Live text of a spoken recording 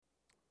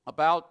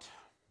About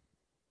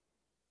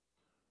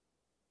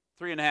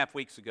 3.5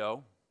 weeks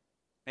ago,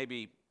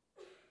 maybe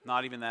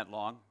not even that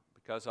long,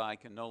 because I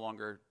can no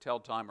longer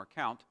tell time or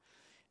count,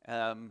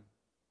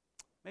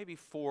 maybe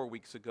 4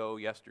 weeks ago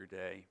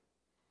yesterday,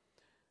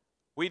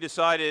 we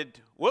decided,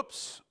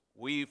 whoops,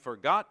 we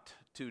forgot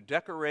to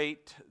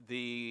decorate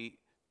the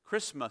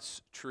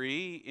Christmas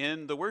tree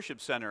in the worship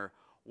center.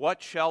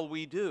 What shall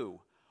we do?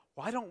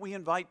 Why don't we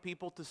invite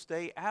people to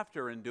stay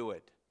after and do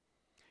it?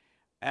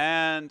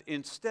 And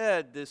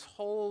instead, this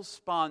whole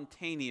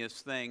spontaneous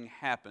thing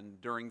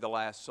happened during the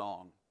last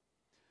song.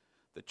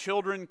 The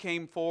children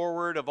came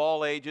forward of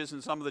all ages,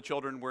 and some of the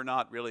children were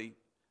not really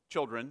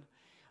children.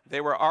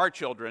 They were our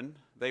children.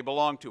 They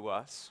belonged to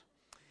us.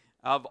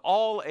 Of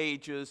all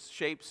ages,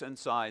 shapes, and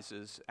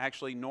sizes.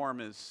 Actually,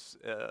 Norm is,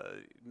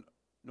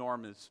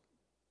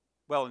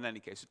 well, in any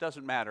case, it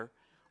doesn't matter.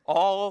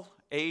 All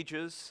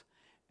ages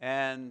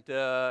and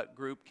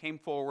group came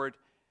forward,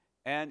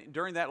 and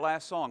during that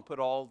last song, put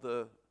all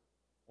the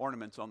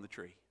ornaments on the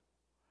tree.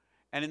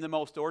 And in the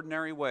most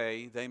ordinary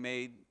way, they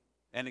made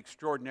an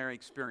extraordinary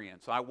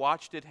experience. I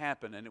watched it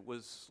happen, and it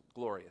was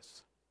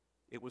glorious.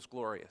 It was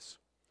glorious.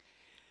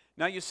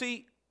 Now, you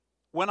see,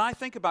 when I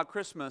think about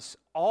Christmas,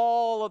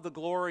 all of the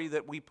glory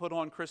that we put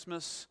on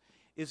Christmas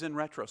is in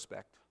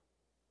retrospect.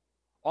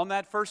 On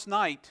that first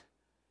night,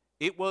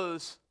 it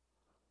was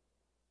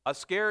a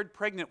scared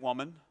pregnant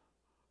woman,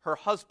 her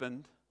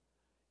husband,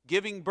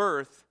 giving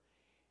birth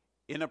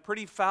in a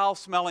pretty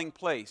foul-smelling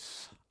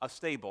place, a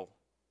stable,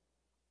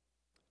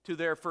 to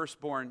their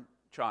firstborn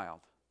child.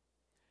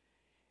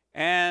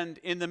 And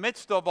in the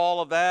midst of all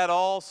of that,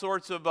 all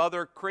sorts of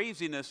other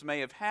craziness may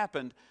have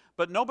happened,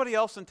 but nobody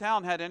else in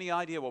town had any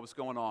idea what was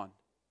going on.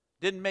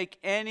 Didn't make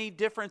any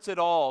difference at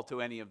all to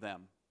any of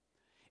them.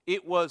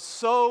 It was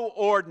so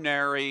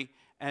ordinary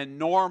and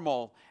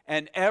normal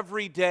and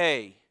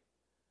everyday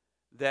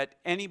that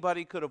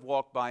anybody could have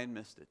walked by and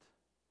missed it.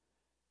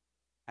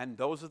 And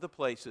those are the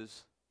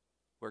places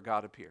where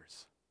God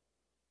appears.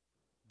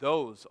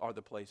 Those are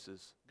the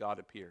places God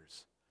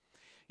appears.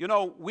 You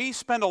know, we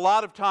spend a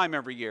lot of time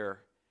every year,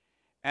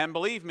 and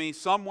believe me,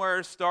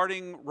 somewhere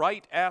starting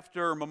right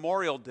after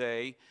Memorial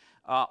Day,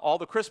 all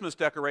the Christmas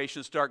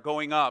decorations start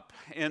going up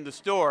in the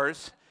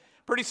stores.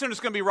 Pretty soon it's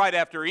going to be right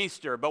after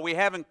Easter, but we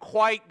haven't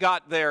quite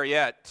got there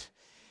yet.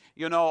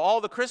 You know, all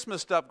the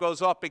Christmas stuff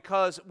goes up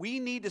because we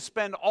need to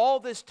spend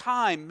all this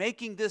time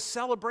making this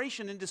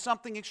celebration into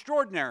something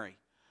extraordinary.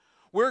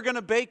 We're going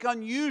to bake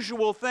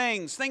unusual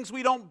things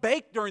we don't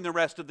bake during the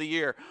rest of the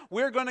year.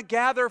 We're going to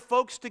gather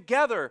folks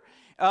together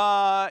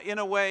in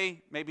a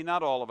way, maybe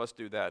not all of us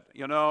do that,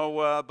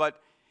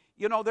 but,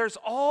 there's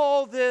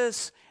all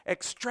this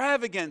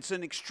extravagance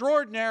and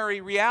extraordinary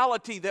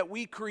reality that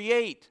we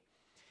create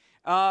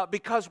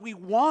because we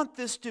want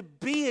this to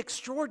be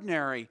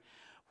extraordinary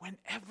when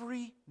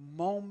every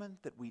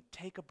moment that we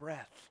take a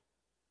breath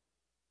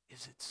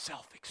is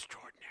itself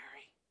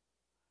extraordinary.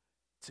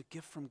 It's a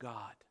gift from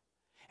God.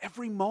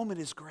 Every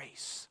moment is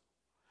grace.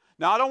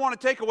 Now, I don't want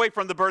to take away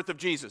from the birth of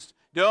Jesus.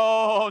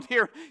 Don't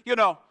hear,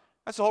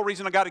 that's the whole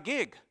reason I got a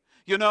gig.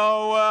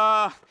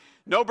 No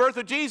birth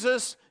of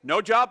Jesus,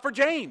 no job for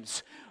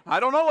James. I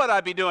don't know what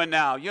I'd be doing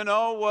now.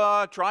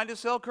 Trying to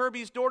sell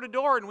Kirby's door to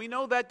door, and we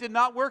know that did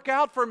not work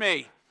out for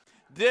me.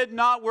 Did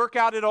not work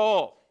out at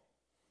all.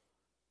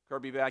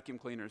 Kirby vacuum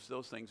cleaners,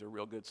 those things are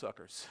real good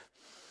suckers.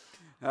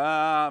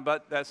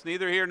 But that's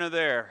neither here nor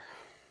there.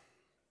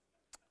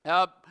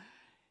 The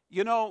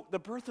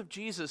birth of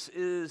Jesus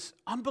is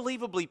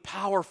unbelievably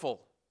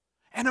powerful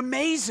and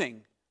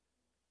amazing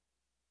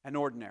and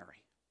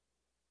ordinary.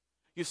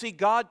 You see,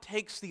 God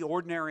takes the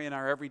ordinary in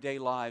our everyday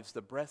lives,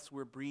 the breaths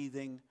we're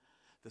breathing,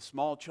 the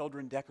small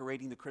children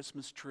decorating the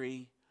Christmas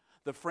tree,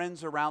 the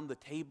friends around the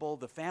table,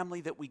 the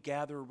family that we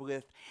gather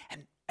with,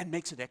 and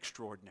makes it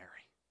extraordinary.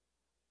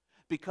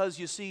 Because,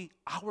 you see,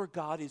 our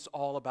God is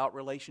all about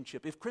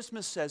relationship. If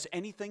Christmas says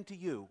anything to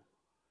you,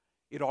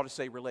 it ought to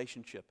say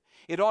relationship.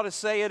 It ought to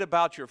say it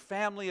about your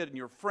family and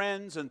your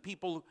friends and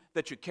people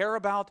that you care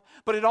about,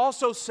 but it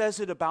also says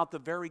it about the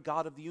very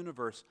God of the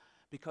universe,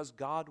 because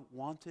God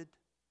wanted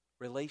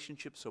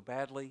relationship so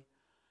badly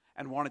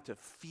and wanted to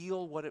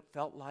feel what it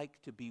felt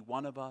like to be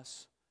one of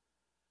us,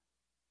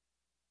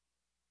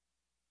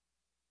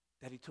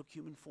 that he took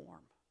human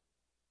form,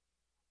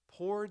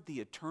 poured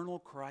the eternal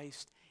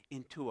Christ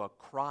into a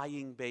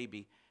crying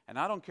baby. And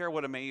I don't care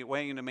what a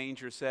weighing in a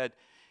manger said.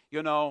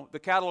 The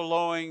cattle are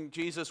lowing,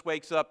 Jesus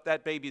wakes up,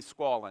 that baby's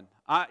squalling.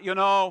 I'm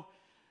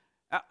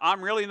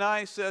really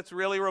nice, that's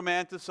really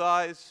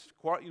romanticized,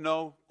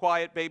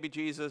 quiet baby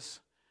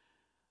Jesus.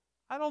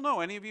 I don't know,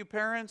 any of you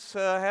parents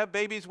have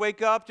babies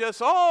wake up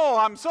just,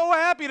 I'm so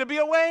happy to be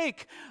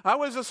awake. I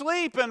was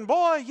asleep and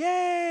boy,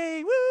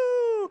 yay,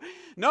 woo.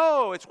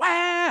 No, it's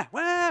wah,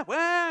 wah,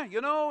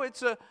 wah.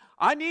 It's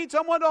I need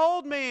someone to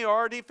hold me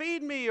or to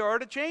feed me or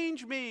to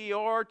change me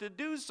or to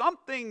do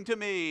something to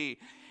me.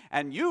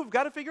 And you've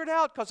got to figure it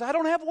out because I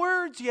don't have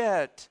words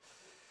yet.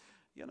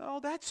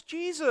 That's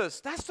Jesus.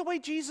 That's the way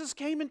Jesus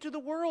came into the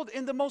world.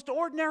 In the most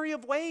ordinary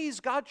of ways,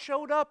 God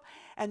showed up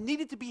and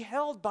needed to be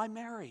held by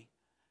Mary.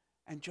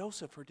 And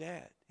Joseph,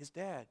 his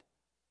dad,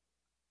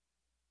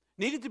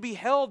 needed to be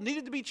held,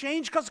 needed to be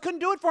changed because he couldn't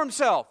do it for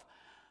himself.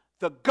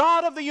 The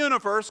God of the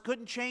universe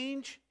couldn't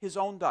change his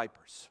own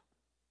diapers.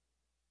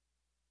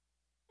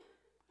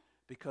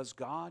 Because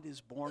God is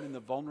born in the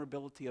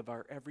vulnerability of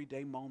our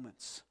everyday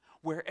moments,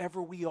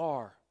 wherever we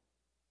are.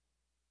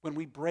 When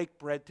we break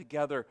bread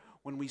together,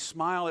 when we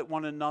smile at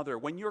one another,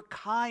 when you're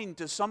kind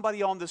to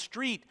somebody on the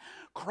street,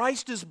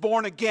 Christ is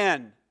born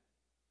again.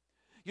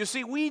 You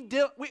see,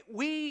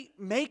 we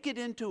make it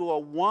into a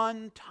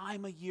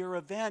one-time-a-year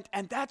event,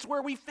 and that's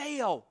where we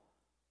fail.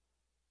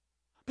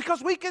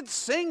 Because we could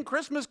sing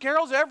Christmas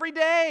carols every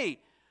day.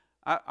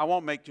 I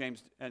won't make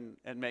James and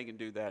Megan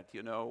do that.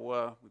 You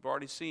know, we've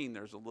already seen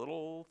there's a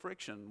little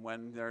friction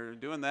when they're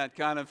doing that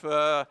kind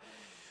of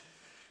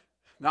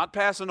not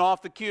passing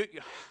off the cue.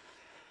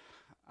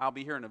 I'll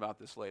be hearing about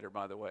this later,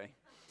 by the way.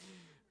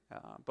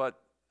 But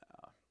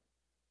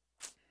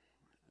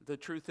the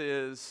truth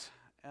is,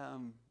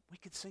 we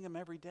could sing them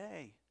every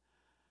day.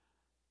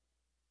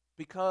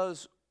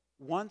 Because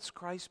once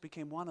Christ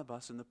became one of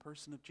us in the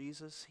person of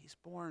Jesus, he's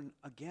born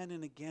again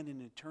and again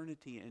in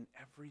eternity in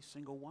every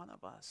single one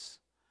of us.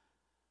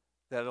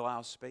 That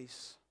allows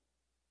space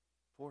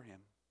for him.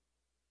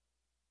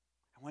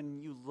 And when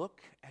you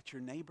look at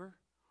your neighbor,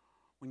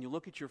 when you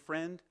look at your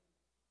friend,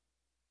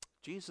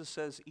 Jesus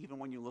says even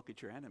when you look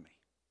at your enemy,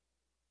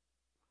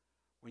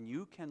 when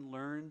you can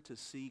learn to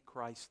see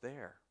Christ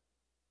there,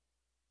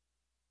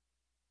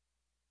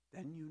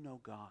 then you know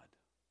God.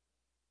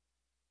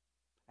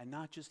 And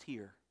not just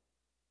here,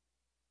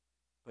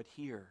 but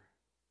here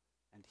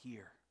and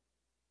here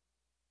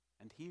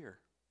and here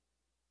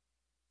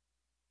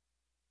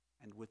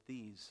and with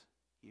these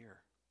here.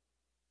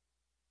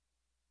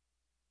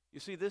 You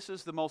see, this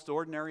is the most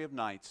ordinary of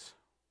nights,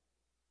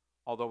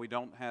 although we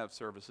don't have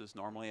services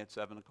normally at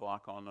 7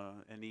 o'clock on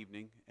an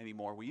evening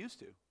anymore. We used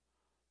to,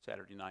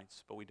 Saturday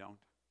nights, but we don't.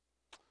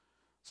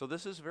 So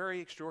this is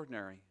very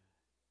extraordinary.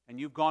 And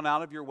you've gone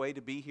out of your way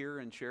to be here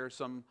and share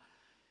some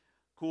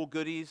cool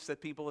goodies that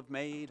people have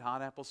made,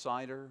 hot apple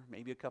cider,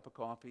 maybe a cup of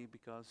coffee,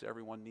 because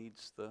everyone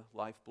needs the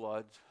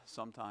lifeblood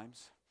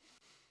sometimes,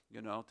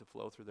 you know, to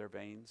flow through their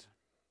veins.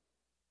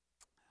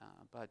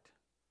 But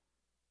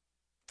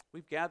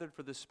we've gathered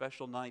for this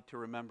special night to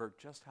remember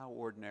just how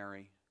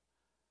ordinary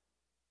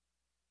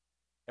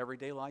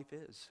everyday life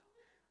is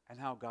and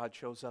how God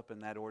shows up in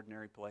that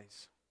ordinary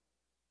place.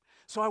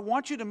 So I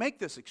want you to make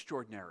this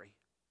extraordinary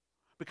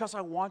because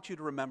I want you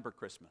to remember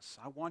Christmas.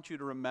 I want you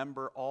to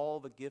remember all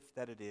the gift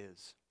that it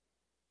is.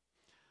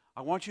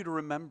 I want you to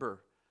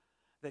remember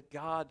that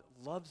God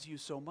loves you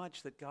so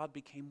much that God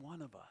became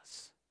one of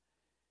us.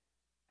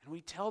 And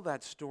we tell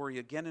that story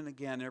again and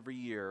again every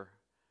year,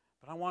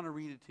 but I want to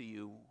read it to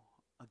you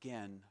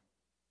again.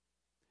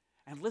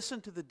 And listen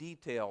to the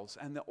details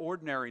and the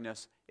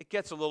ordinariness. It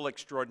gets a little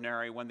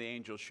extraordinary when the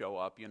angels show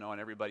up, you know,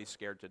 and everybody's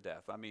scared to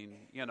death. I mean,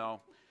 you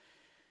know,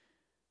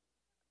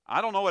 I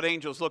don't know what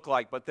angels look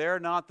like, but they're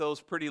not those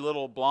pretty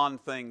little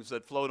blonde things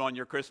that float on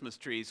your Christmas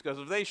trees. Because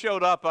if they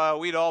showed up,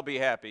 we'd all be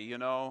happy, you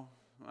know.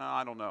 Well,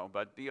 I don't know,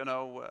 but, you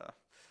know,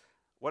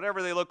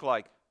 whatever they look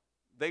like,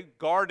 they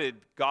guarded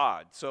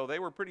God, so they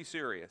were pretty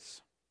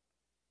serious.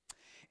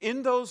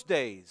 In those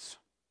days,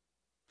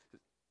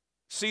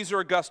 Caesar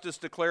Augustus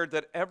declared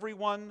that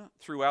everyone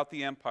throughout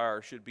the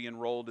empire should be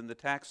enrolled in the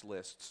tax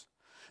lists.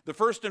 The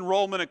first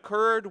enrollment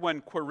occurred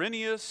when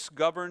Quirinius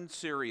governed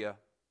Syria.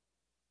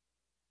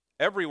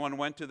 Everyone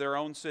went to their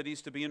own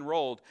cities to be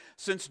enrolled.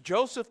 Since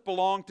Joseph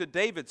belonged to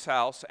David's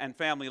house and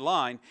family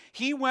line,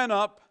 he went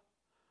up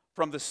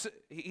from the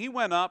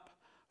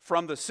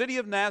city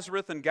of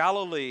Nazareth in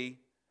Galilee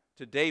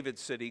to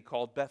David's city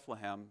called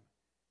Bethlehem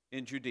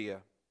in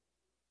Judea.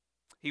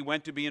 He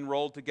went to be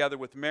enrolled together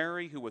with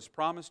Mary, who was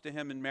promised to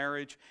him in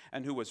marriage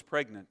and who was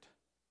pregnant.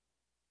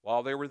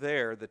 While they were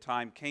there, the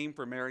time came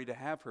for Mary to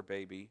have her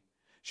baby.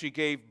 She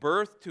gave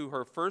birth to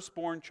her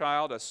firstborn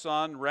child, a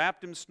son,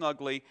 wrapped him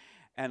snugly,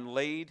 and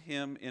laid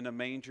him in a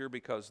manger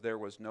because there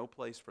was no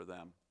place for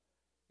them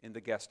in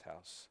the guest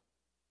house.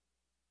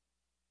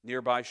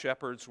 Nearby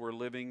shepherds were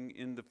living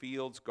in the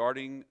fields,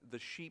 guarding the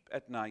sheep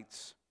at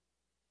nights.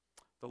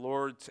 The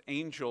Lord's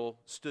angel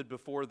stood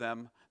before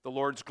them. The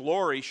Lord's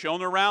glory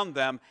shone around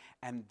them,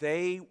 and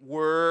they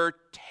were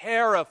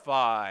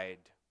terrified.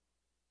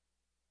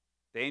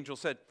 The angel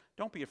said,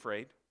 "Don't be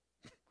afraid.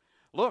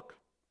 Look,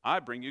 I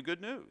bring you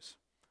good news.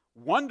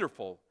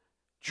 Wonderful,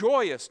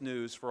 joyous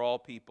news for all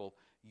people.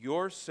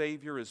 Your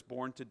Savior is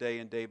born today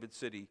in David's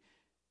city.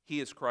 He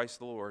is Christ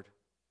the Lord.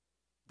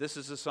 This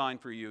is a sign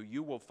for you.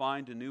 You will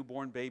find a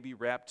newborn baby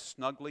wrapped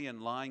snugly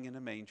and lying in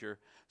a manger."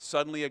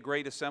 Suddenly a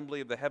great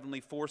assembly of the heavenly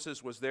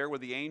forces was there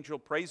with the angel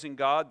praising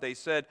God. They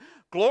said,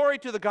 "Glory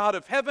to the God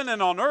of heaven,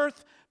 and on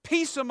earth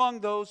peace among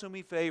those whom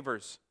he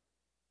favors."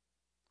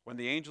 When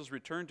the angels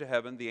returned to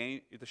heaven,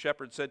 the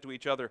shepherds said to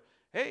each other,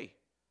 "Hey,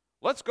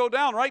 let's go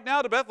down right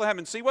now to Bethlehem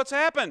and see what's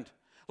happened.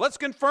 Let's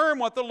confirm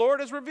what the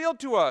Lord has revealed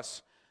to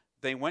us."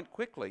 They went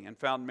quickly and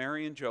found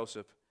Mary and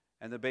Joseph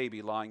and the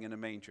baby lying in a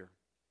manger.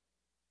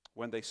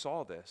 When they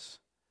saw this,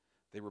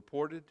 They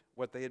reported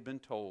what they had been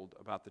told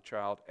about the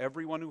child.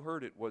 Everyone who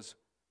heard it was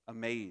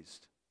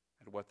amazed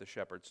at what the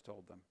shepherds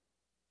told them.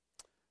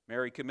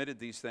 Mary committed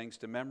these things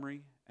to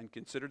memory and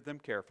considered them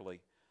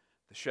carefully.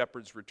 The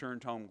shepherds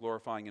returned home,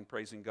 glorifying and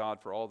praising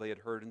God for all they had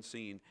heard and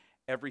seen,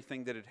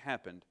 everything that had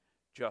happened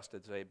just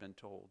as they had been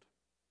told.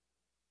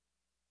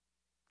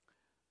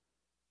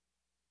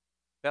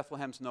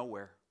 Bethlehem's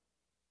nowhere.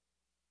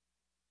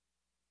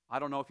 I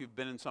don't know if you've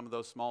been in some of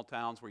those small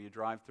towns where you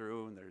drive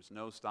through and there's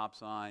no stop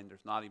sign,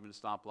 there's not even a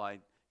stoplight,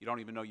 you don't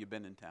even know you've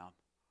been in town,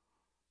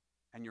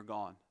 and you're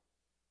gone.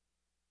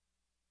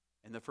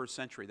 In the first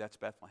century, that's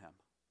Bethlehem.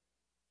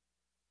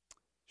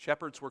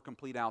 Shepherds were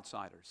complete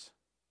outsiders.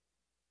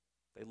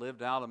 They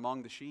lived out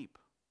among the sheep,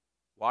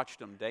 watched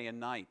them day and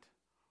night,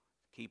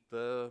 keep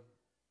the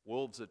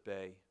wolves at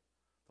bay,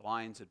 the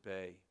lions at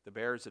bay, the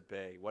bears at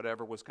bay,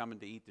 whatever was coming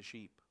to eat the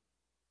sheep.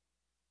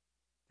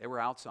 They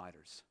were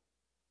outsiders,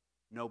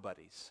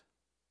 nobodies.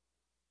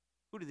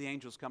 Who did the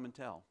angels come and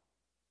tell?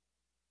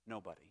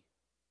 Nobody.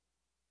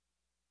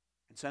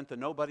 And sent the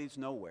nobodies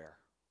nowhere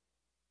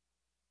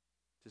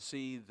to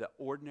see the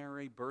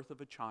ordinary birth of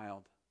a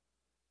child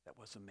that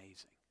was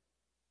amazing,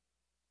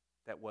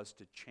 that was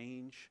to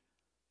change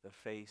the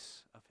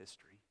face of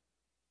history.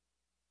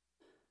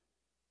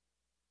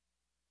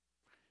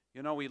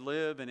 You know, we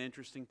live in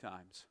interesting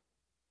times.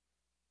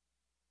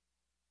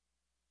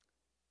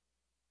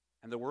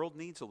 And the world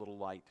needs a little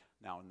light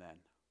now and then.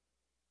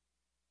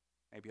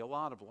 Maybe a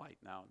lot of light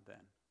now and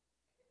then.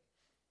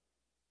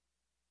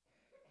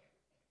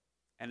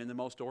 And in the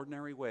most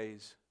ordinary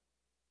ways,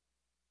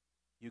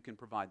 you can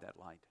provide that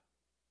light.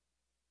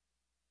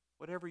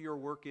 Whatever your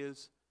work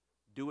is,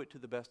 do it to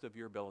the best of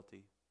your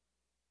ability.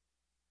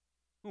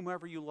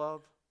 Whomever you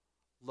love,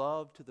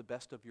 love to the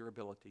best of your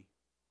ability.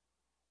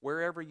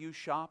 Wherever you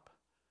shop,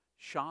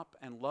 shop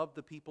and love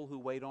the people who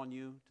wait on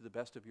you to the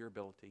best of your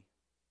ability.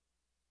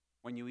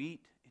 When you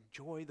eat,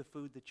 enjoy the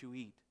food that you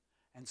eat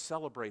and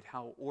celebrate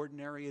how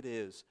ordinary it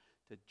is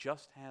to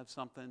just have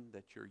something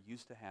that you're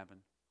used to having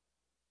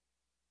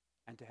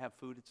and to have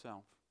food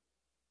itself.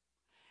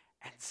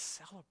 And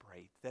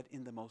celebrate that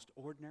in the most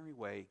ordinary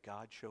way,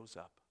 God shows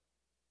up.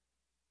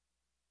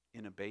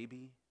 In a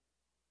baby,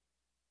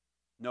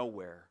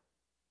 nowhere,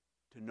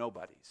 to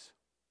nobodies.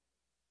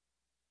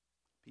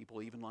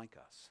 People even like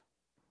us.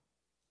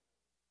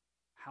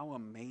 How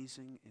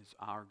amazing is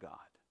our God,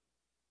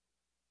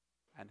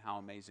 and how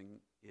amazing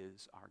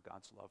is our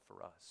God's love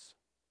for us.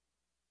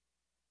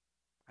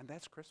 And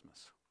that's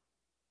Christmas.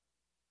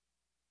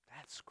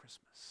 That's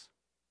Christmas.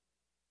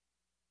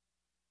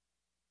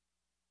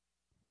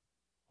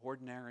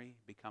 Ordinary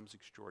becomes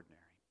extraordinary.